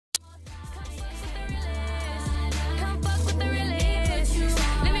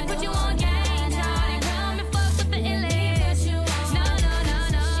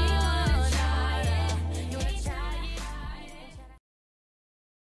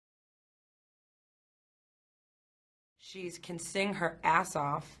She can sing her ass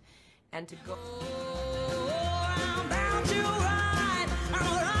off, and to go.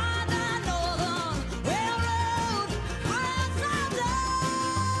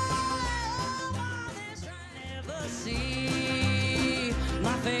 Never see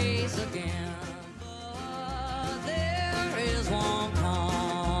my face again, but there is one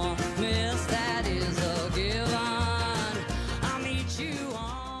promise that is a given. I'll meet you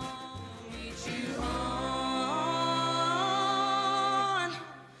on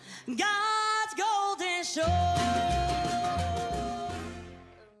God's golden shore.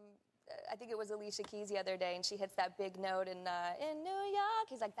 I think it was Alicia Keys the other day, and she hits that big note in New York.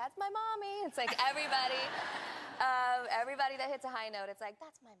 He's like, "That's my mommy." It's like everybody that hits a high note, it's like,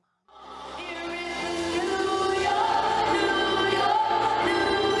 "That's my mom." Here in New York,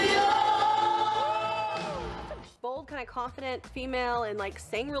 New York. Bold, kind of confident female, and like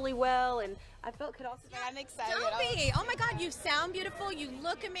sang really well, and I felt could also. I'm excited. Don't be. Oh my God, you sound beautiful. You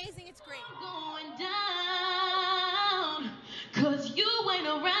look amazing. It's great. Going down, 'cause you ain't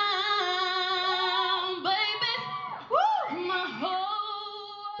around, baby. Woo! My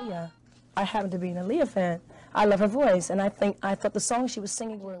whole. Yeah, I happen to be an Aaliyah fan. I love her voice, and I thought the songs she was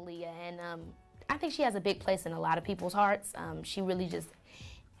singing were Aaliyah, and I think she has a big place in a lot of people's hearts. She really just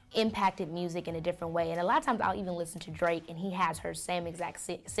impacted music in a different way, and a lot of times I'll even listen to Drake, and he has her same exact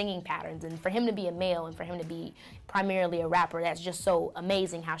singing patterns, and for him to be a male and for him to be primarily a rapper, that's just so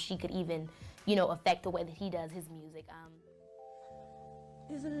amazing how she could even, you know, affect the way that he does his music.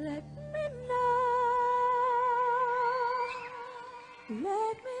 Is let me know,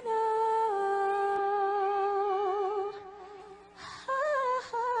 let me know.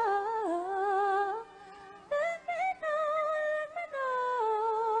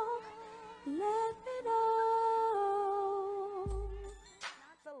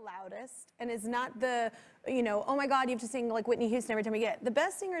 And it's not the, you know, oh my God, you have to sing like Whitney Houston every time you get it. The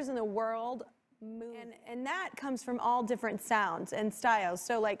best singers in the world move. And that comes from all different sounds and styles.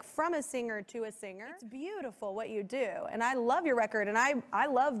 So like from a singer to a singer, it's beautiful what you do. And I love your record, and I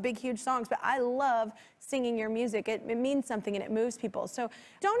love big, huge songs, but I love singing your music. It means something and it moves people. So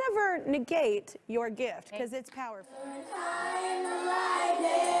don't ever negate your gift, because it's powerful.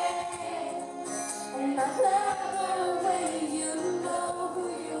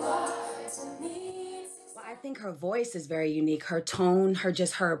 I think her voice is very unique. Her tone,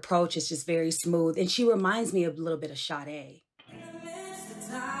 her approach is just very smooth, and she reminds me a little bit of Shady.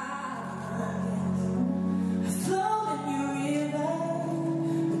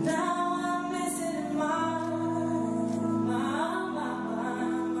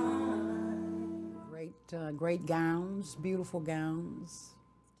 Great gowns, beautiful gowns.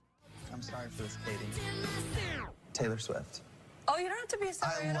 I'm sorry for this, Katie. Taylor Swift. Oh, you don't have to be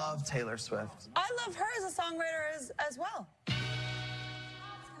sorry. I love Taylor Swift. I love her as a songwriter as well.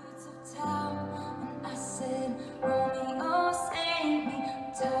 I said, Romeo, save me.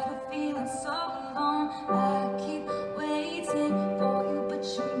 I'm tired of feeling so alone. I keep waiting for you, but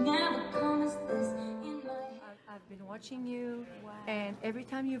you never come. Is this in my head? I've been watching you, and every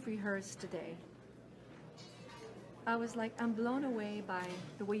time you've rehearsed today, I was like, I'm blown away by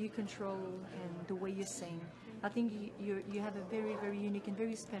the way you control and the way you sing. I think you have a very, very unique and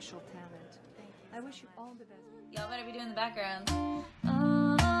very special talent. I wish you all the best. Y'all better be doing the background.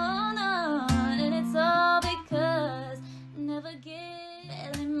 Oh, no, and it's all because I never get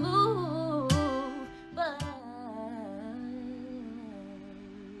and move, but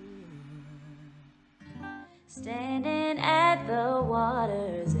standing at the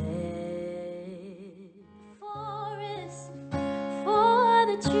water's edge, forest for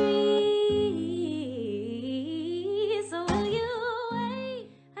the trees.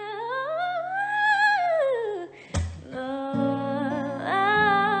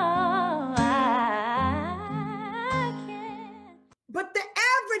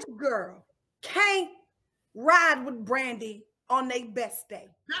 Girl can't ride with Brandy on their best day.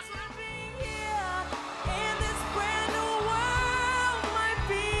 That's what I mean, yeah. And this brand new world might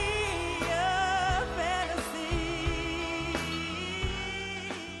be a fantasy.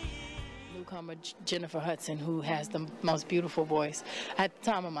 Newcomer Jennifer Hudson, who has the most beautiful voice at the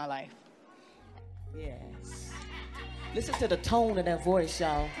time of my life. Yes. Listen to the tone of that voice,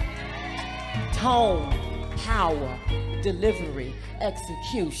 y'all. Tone, power, delivery,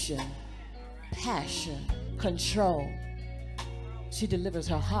 execution, passion, control. She delivers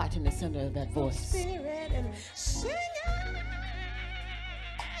her heart in the center of that voice. Spirit and sing it,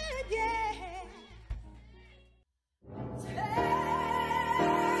 yeah.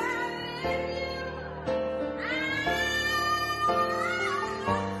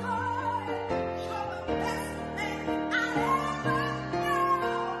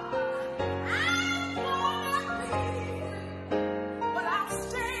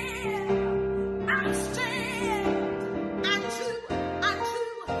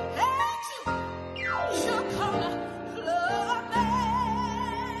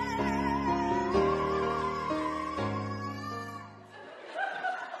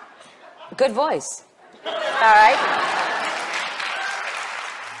 good voice. All right?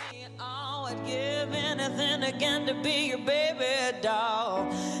 Again to be your baby doll,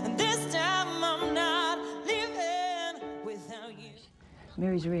 and this time I'm not living without you.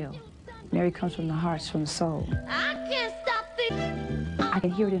 Mary's real. Mary comes from the heart, from the soul. I can't stop thinking. I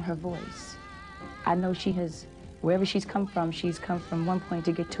can hear it in her voice. I know she has, wherever she's come from one point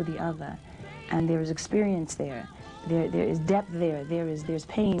to get to the other, and there is experience there. There is depth there. There's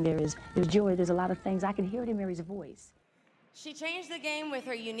pain. There's joy. There's a lot of things. I can hear it in Mary's voice. She changed the game with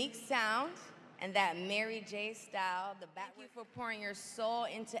her unique sound and that Mary J style. Thank you for pouring your soul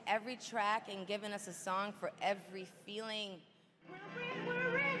into every track and giving us a song for every feeling.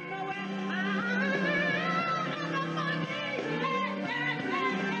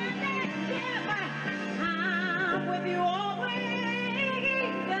 I'm with you always.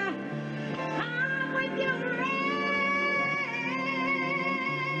 I'm with you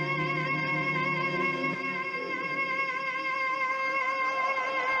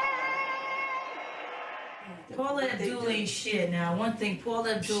Paula Abdul ain't shit now. One thing,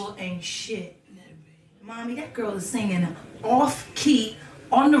 Paula Abdul ain't shit. Mommy, that girl is singing off key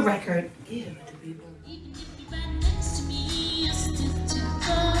on the record. Give it to people.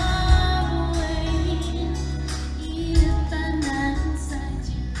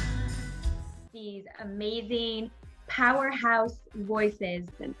 These amazing powerhouse voices.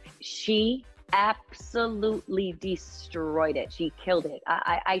 She absolutely destroyed it. She killed it.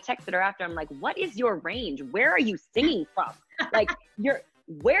 I texted her after. I'm like, what is your range? Where are you singing from? Like,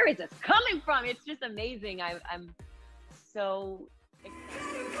 where is this coming from? It's just amazing. I'm so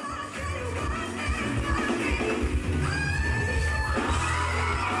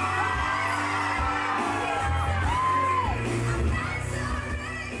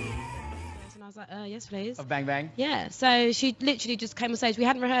And I was like, yes, please. Of Bang Bang? Yeah, so she literally just came on stage. We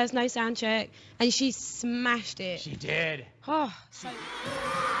hadn't rehearsed, no sound check, and she smashed it. She did. Oh, so...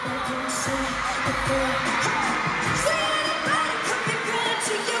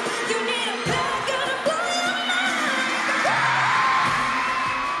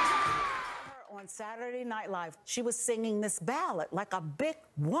 On Saturday Night Live, she was singing this ballad like a big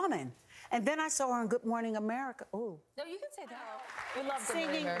woman. And then I saw her in Good Morning America. Ooh. No, you can say that. We love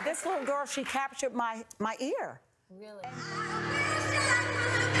Singing, this little girl, she captured my ear. Really?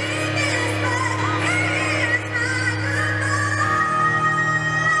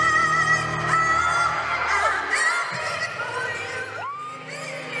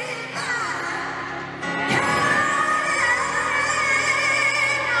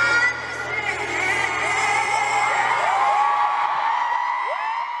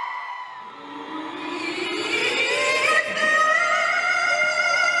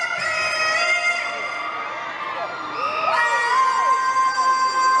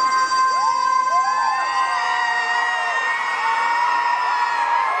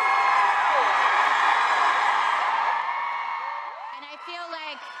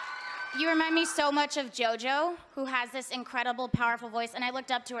 You remind me so much of JoJo, who has this incredible, powerful voice, and I looked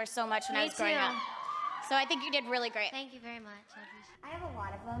up to her so much when I was growing up. So I think you did really great. Thank you very much. I have a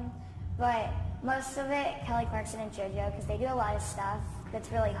lot of them, but most of it, Kelly Clarkson and JoJo, because they do a lot of stuff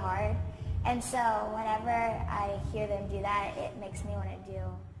that's really hard. And so whenever I hear them do that, it makes me want to do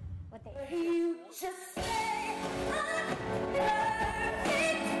what they do. You just say I'm perfect, say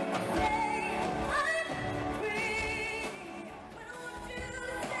I'm free.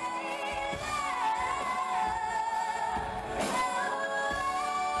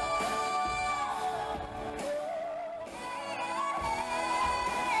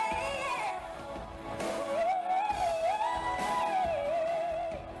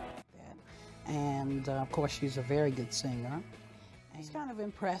 And of course, she's a very good singer. She's kind of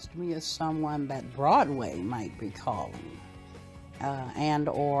impressed me as someone that Broadway might be calling, and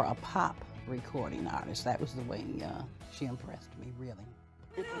or a pop recording artist. That was the way she impressed me, really.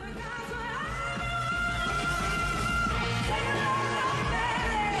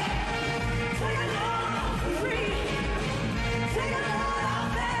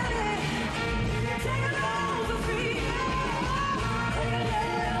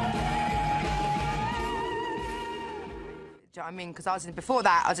 Do you know what I mean? Because before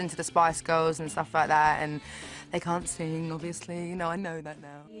that, I was into the Spice Girls and stuff like that, and they can't sing, obviously. You know, I know that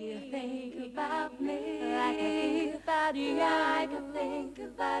now. You think about me like I think about you, like I think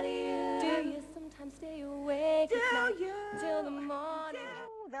about you. Do you sometimes stay awake till the morning?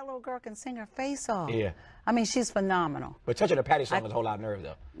 Ooh, that little girl can sing her face off. Yeah. I mean, she's phenomenal. But Touch of the Patty song was a whole lot of nerve,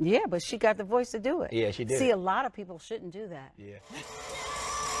 though. Yeah, but she got the voice to do it. Yeah, she did. See, a lot of people shouldn't do that. Yeah.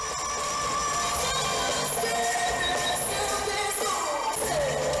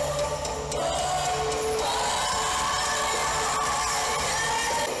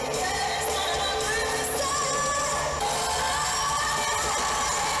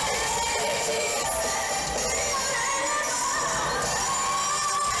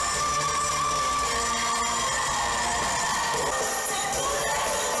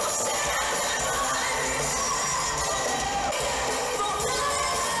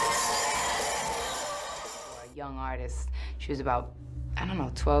 artist. She was about, I don't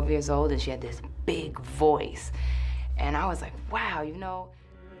know, 12 years old, and she had this big voice. And I was like, wow, you know.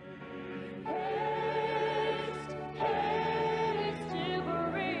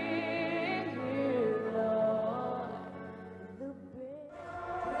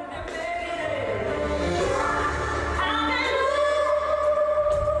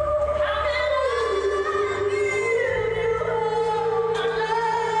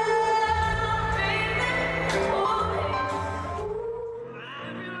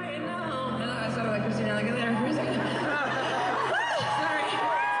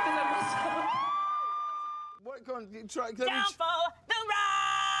 Down for the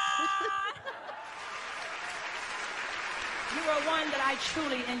ride! You are one that I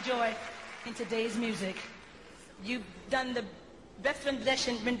truly enjoy in today's music. You've done the best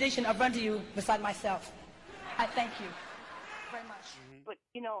rendition of Run to You beside myself. I thank you very much. But,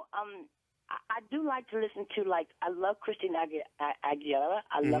 you know, I do like to listen to, like, I love Christina Aguilera.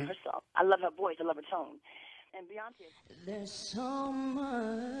 I love her song. I love her voice. I love her tone. And Beyonce. There's so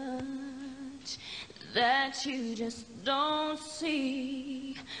much that you just don't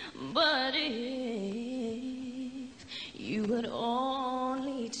see, but if you would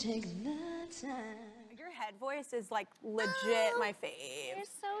only take the time. Your head voice is like legit my fave. You're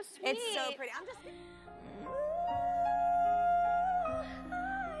so sweet. It's so pretty. I'm just.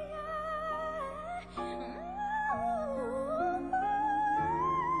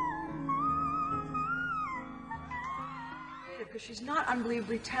 Because she's not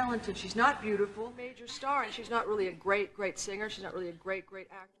unbelievably talented. She's not beautiful, major star, and she's not really a great singer. She's not really a great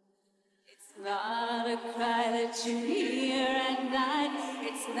actor. It's not a cry that you hear at night.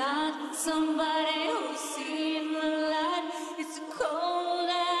 It's not somebody who's seen the light. It's cold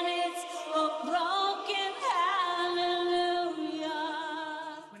and it's a broken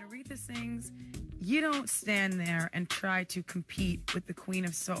hallelujah. When Aretha sings, you don't stand there and try to compete with the Queen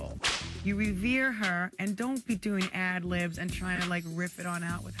of Soul. You revere her and don't be doing ad-libs and trying to like riff it on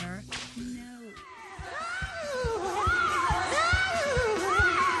out with her. No.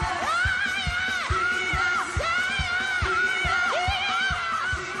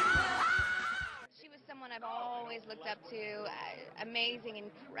 She was someone I've always looked up to. Amazing,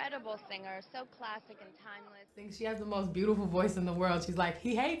 incredible singer, so classic and timeless. I think she has the most beautiful voice in the world. She's like,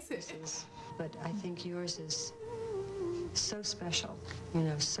 he hates it. But I think yours is so special, you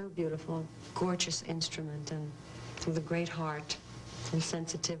know, so beautiful, gorgeous instrument, and with a great heart and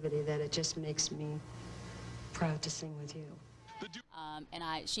sensitivity that it just makes me proud to sing with you.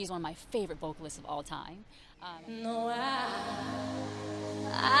 She's one of my favorite vocalists of all time. No,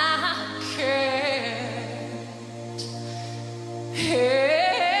 I can't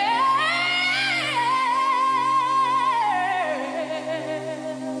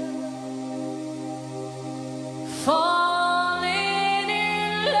falling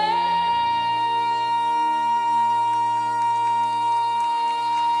in love.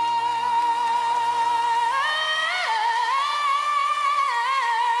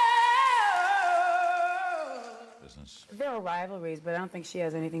 There are rivalries, but I don't think she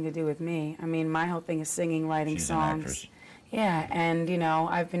has anything to do with me. I mean, my whole thing is singing, writing She's songs. an actress. Yeah, and you know,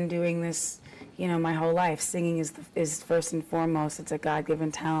 I've been doing this, you know, my whole life. Singing is first and foremost. It's a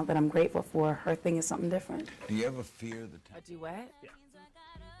God-given talent that I'm grateful for. Her thing is something different. Do you ever fear the A duet? Yeah.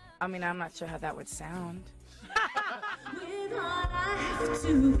 I mean, I'm not sure how that would sound. With all I have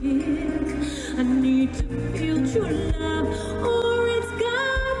to give, I need to feel true love, or it's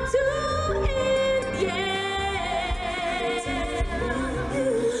got to end. Yeah,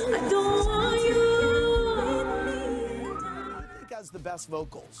 I don't want you. Who do you think has the best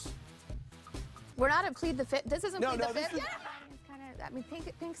vocals? We're not at Plead the Fifth. This isn't Plead the this Fifth. is- I mean,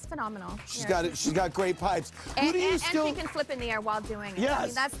 Pink's phenomenal. She's got it. She's got great pipes. And, Who do you and still? she can flip in the air while doing it. Yes. I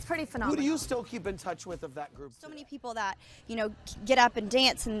mean, that's pretty phenomenal. Who do you still keep in touch with of that group? So many people that, you know, get up and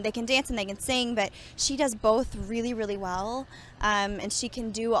dance, and they can sing, but she does both really, really well. And she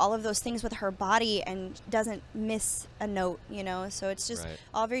can do all of those things with her body and doesn't miss a note, you know, so it's just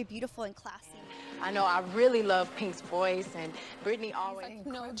all very beautiful and classy. I know I really love Pink's voice, and Brittany always.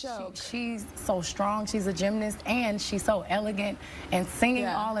 No joke. She's so strong. She's a gymnast, and she's so elegant, and singing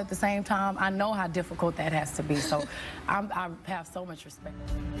all at the same time. I know how difficult that has to be. So I have so much respect.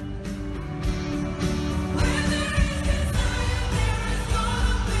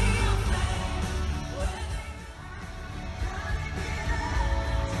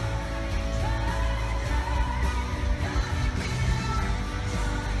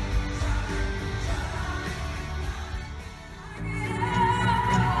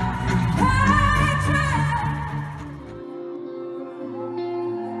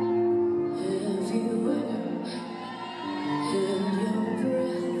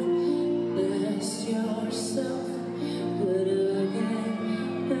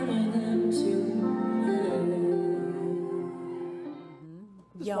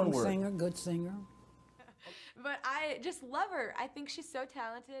 Strong word. singer, good singer. But I just love her. I think she's so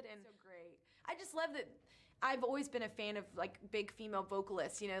talented and so great. I just love that. I've always been a fan of like big female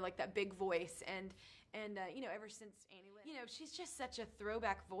vocalists, you know, like that big voice, and you know, ever since Annie, you know, she's just such a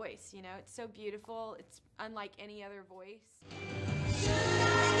throwback voice. You know, it's so beautiful. It's unlike any other voice.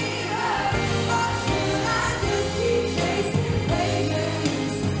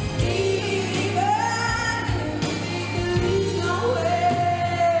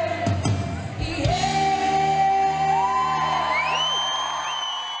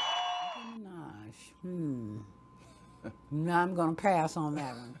 No, I'm going to pass on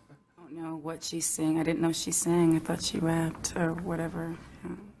that one. I don't know what she sang. I didn't know she sang. I thought she rapped or whatever.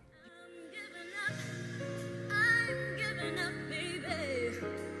 Yeah.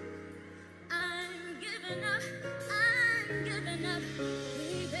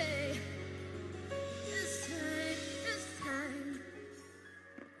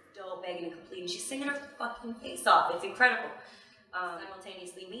 Begging and completing. She's singing her fucking face off. It's incredible.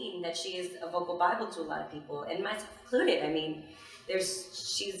 Simultaneously mean that she is a vocal Bible to a lot of people, and myself included. I mean,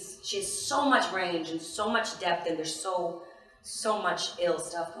 she has so much range and so much depth, and there's so much ill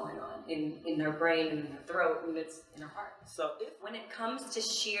stuff going on in her brain and in her throat, and it's in her heart. So when it comes to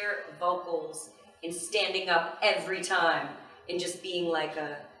sheer vocals and standing up every time and just being like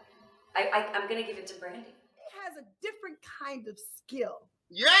I'm gonna give it to Brandy. It has a different kind of skill.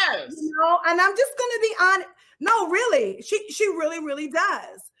 Yes. You know, and I'm just gonna be honest. No, really, she really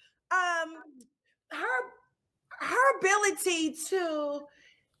does. Her ability to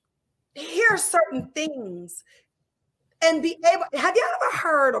hear certain things and be able. Have you ever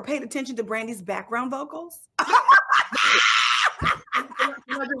heard or paid attention to Brandy's background vocals?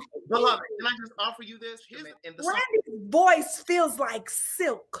 Beloved, can I just offer you this? Brandy's voice feels like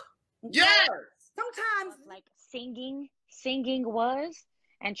silk. Yes. Sometimes like singing was,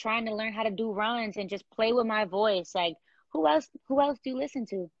 and trying to learn how to do runs and just play with my voice. Like, who else do you listen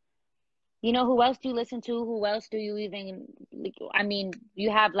to? You know, who else do you listen to? Who else do you even, like, I mean,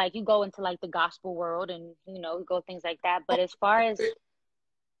 you have like, you go into like the gospel world and, you know, go things like that. But as far as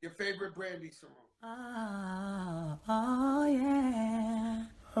your favorite Brandy song. Oh yeah.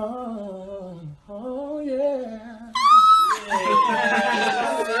 Oh yeah. Oh yeah.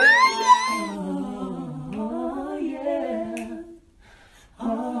 Oh yeah.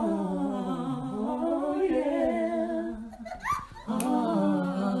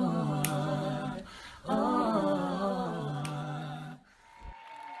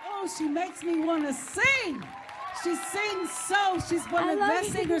 Oh, she makes me want to sing. She sings so. She's one of the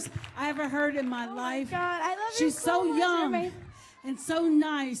best singers I ever heard in my life. God, I love her She's so so much. young and so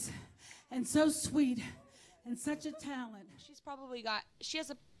nice and so sweet and such a talent. She's probably she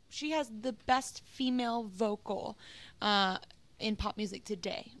has the best female vocal in pop music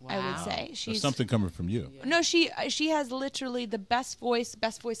today. I would say There's something coming from you. No, she has literally the best voice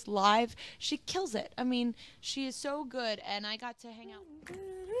live. She kills it. I mean, she is so good, and I got to hang out.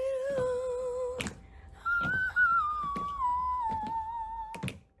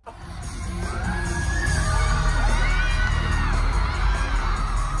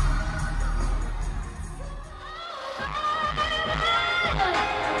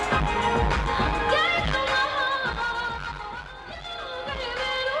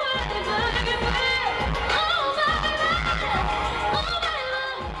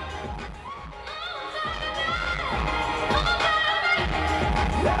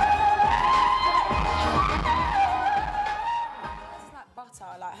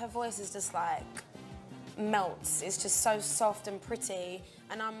 Like, her voice is just like melts. It's just so soft and pretty,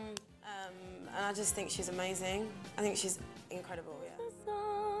 and I just think she's amazing. I think she's incredible. Yeah.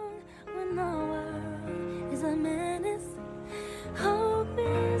 When the world is a menace, hope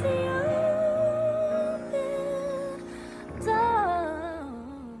is the open door.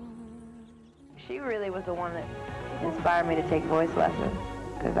 She really was the one that inspired me to take voice lessons,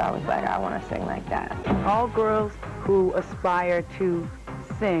 because I was like, I want to sing like that. All girls who aspire to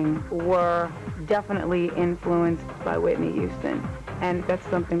sing were definitely influenced by Whitney Houston, and that's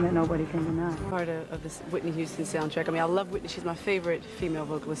something that nobody can deny. Part of this Whitney Houston soundtrack. I mean, I love Whitney. She's my favorite female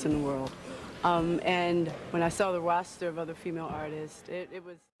vocalist in the world. And when I saw the roster of other female artists, it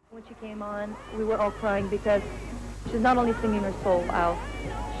was... When she came on, we were all crying because she's not only singing her soul out,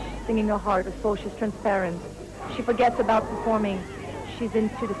 she's singing her heart, her soul. She's transparent. She forgets about performing. She's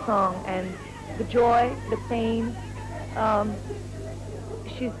into the song and the joy, the pain.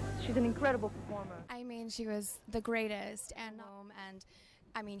 She's an incredible performer. I mean, she was the greatest, and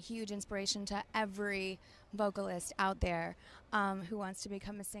I mean, huge inspiration to every vocalist out there who wants to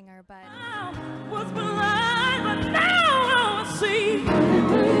become a singer. But was blind, but now I see.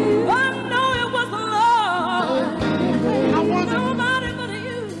 I know it was the Lord. Nobody but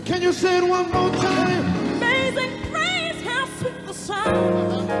you. Can you say it one more time? Amazing grace, how sweet the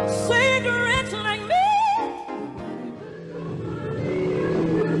sound. Cigarettes like me.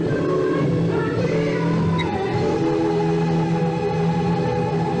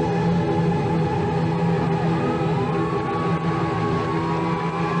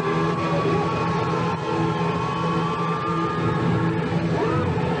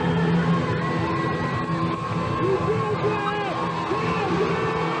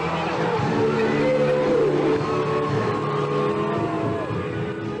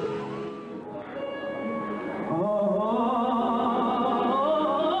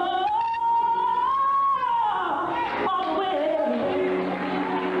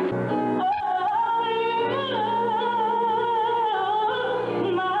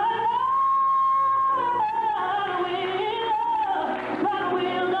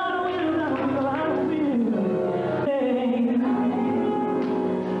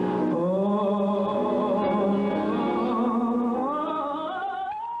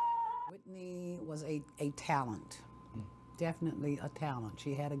 A talent, definitely a talent.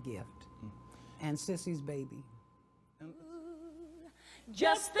 She had a gift. And Sissy's baby.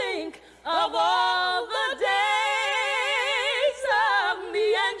 Just think of all the days of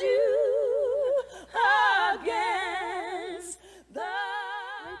me and you against the...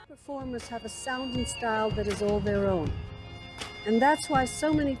 Great performers have a sound and style that is all their own. And that's why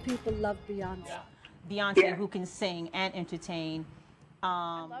so many people love Beyonce. Beyonce, who can sing and entertain.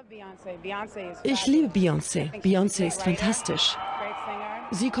 I love Beyonce. Beyonce is Ich liebe Beyoncé. Beyoncé ist fantastisch.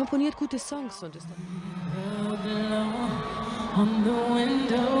 Sie komponiert gute Songs und ist on the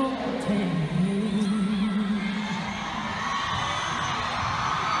window pane.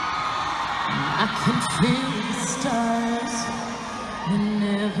 I can feel the stars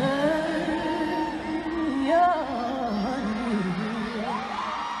whenever you're near.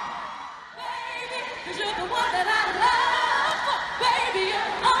 Baby, 'cause you're the one that I love. Baby,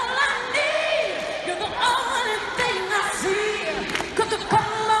 you're all I need. You're the only thing I see. 'Cause the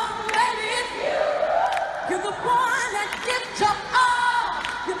color, baby, it's you. You're the one that gives your all.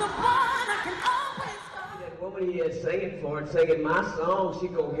 You're the one I can always call. That woman he is singing for and singing my song, she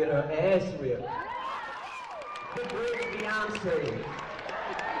gonna get her ass ripped. The great Beyonce.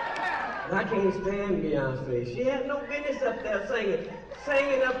 I can't stand Beyonce. She had no business up there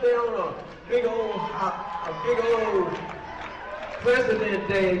singing up there on a big old President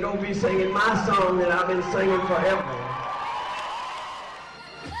Day and gonna be singing my song that I've been singing forever.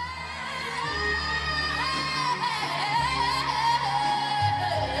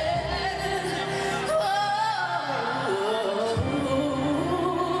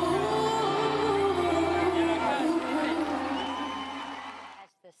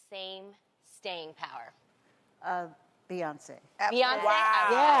 Staying power? Beyonce. Beyonce? Wow.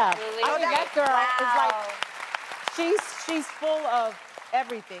 Yeah. Absolutely. I mean, that girl is like, she's full of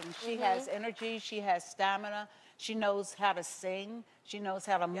everything. She has energy, she has stamina, she knows how to sing, she knows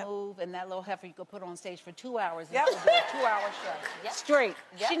how to move, and that little heifer you could put on stage for 2 hours and she'll do a 2-hour show straight.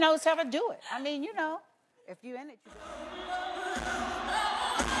 She knows how to do it. I mean, you know, if you're in it, you do it.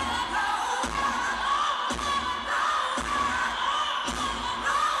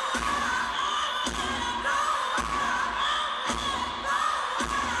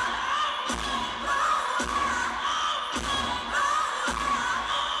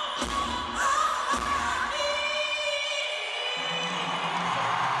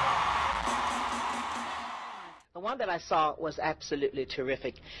 The one that I saw was absolutely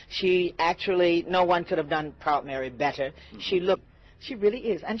terrific. She actually, no one could have done Proud Mary better. She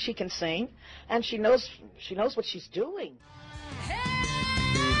really is, and she can sing, and she knows what she's doing.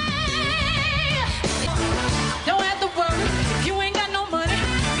 Don't have to worry if you ain't got no money.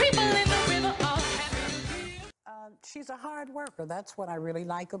 People in the river all She's a hard worker. That's what I really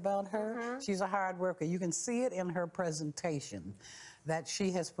like about her. She's a hard worker. You can see it in her presentation that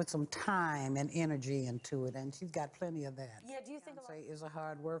she has put some time and energy into it, and she's got plenty of that. Yeah, do you think Beyonce is a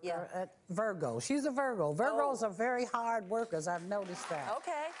hard worker. Virgo. She's a Virgo. Virgos are very hard workers. I've noticed that.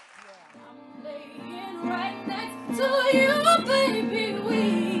 Okay. I'm laying right next to you, baby.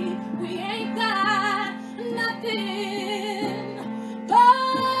 We ain't got nothing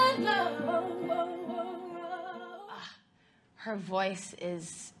but love. Her voice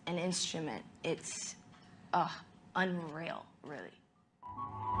is an instrument. It's unreal, really.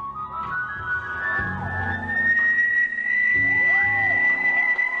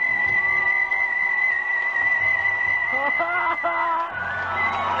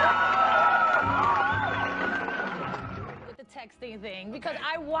 With the texting thing, because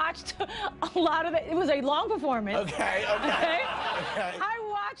I watched a lot of it. It was a long performance. Okay. I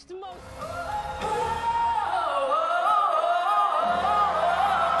watched most.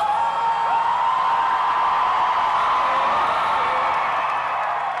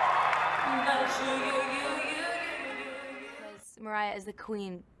 Mariah is the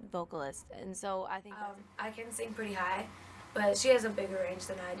queen vocalist, and so I think I can sing pretty high, but she has a bigger range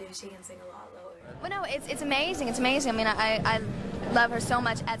than I do. She can sing a lot lower. Well, no, it's amazing. It's amazing. I mean, I love her so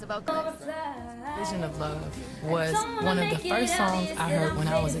much as a vocalist. Vision of Love was one of the first songs I heard when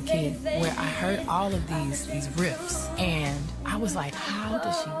I was a kid, where I heard all of these riffs, and I was like, how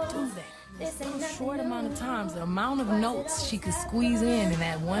does she do that? In so short amount of times, the amount of notes she could squeeze in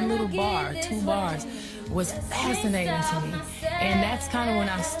that one little bar, 2 bars, was fascinating to me. And that's kind of when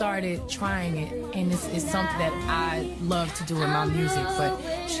I started trying it, and it's something that I love to do in my music, but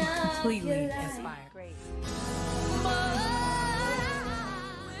she completely inspired.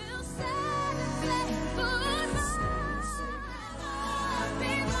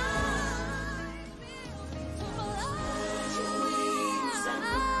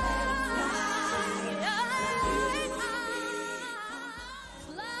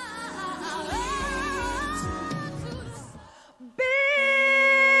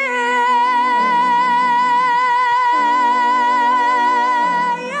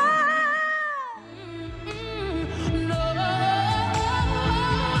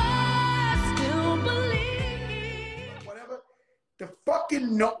 The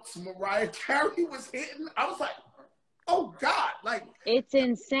fucking notes Mariah Carey was hitting, I was like, oh God, like it's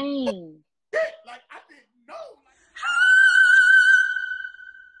insane. Like I didn't know.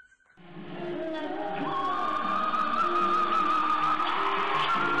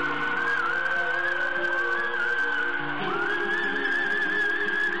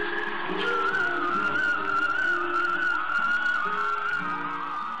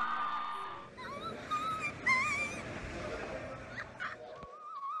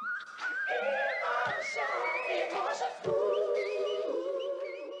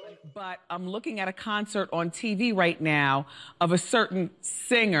 But I'm looking at a concert on TV right now of a certain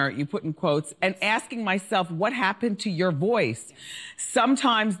singer, you put in quotes, and asking myself, what happened to your voice?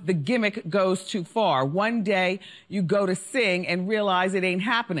 Sometimes the gimmick goes too far. One day you go to sing and realize it ain't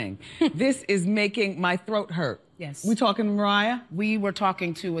happening. This is making my throat hurt. Yes. We talking to Mariah? We were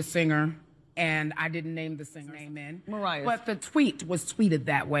talking to a singer, and I didn't name the singer name in. Mariah. But the tweet was tweeted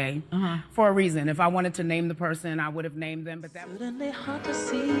that way for a reason. If I wanted to name the person, I would have named them. But that certainly hard to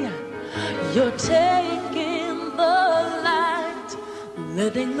see. You're taking the light,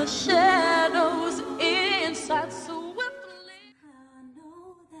 letting the shadows inside swiftly. I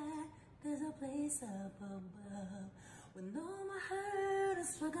know that there's a place up above when all my hurt is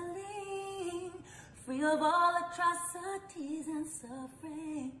struggling, free of all atrocities and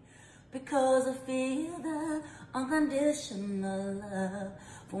suffering. Because I feel the unconditional love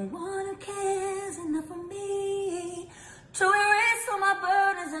from one who cares enough for me to erase all my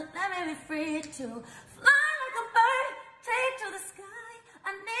burdens and let me be free to fly like a bird, take to the sky. I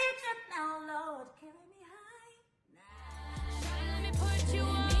need you now, Lord, carry me high.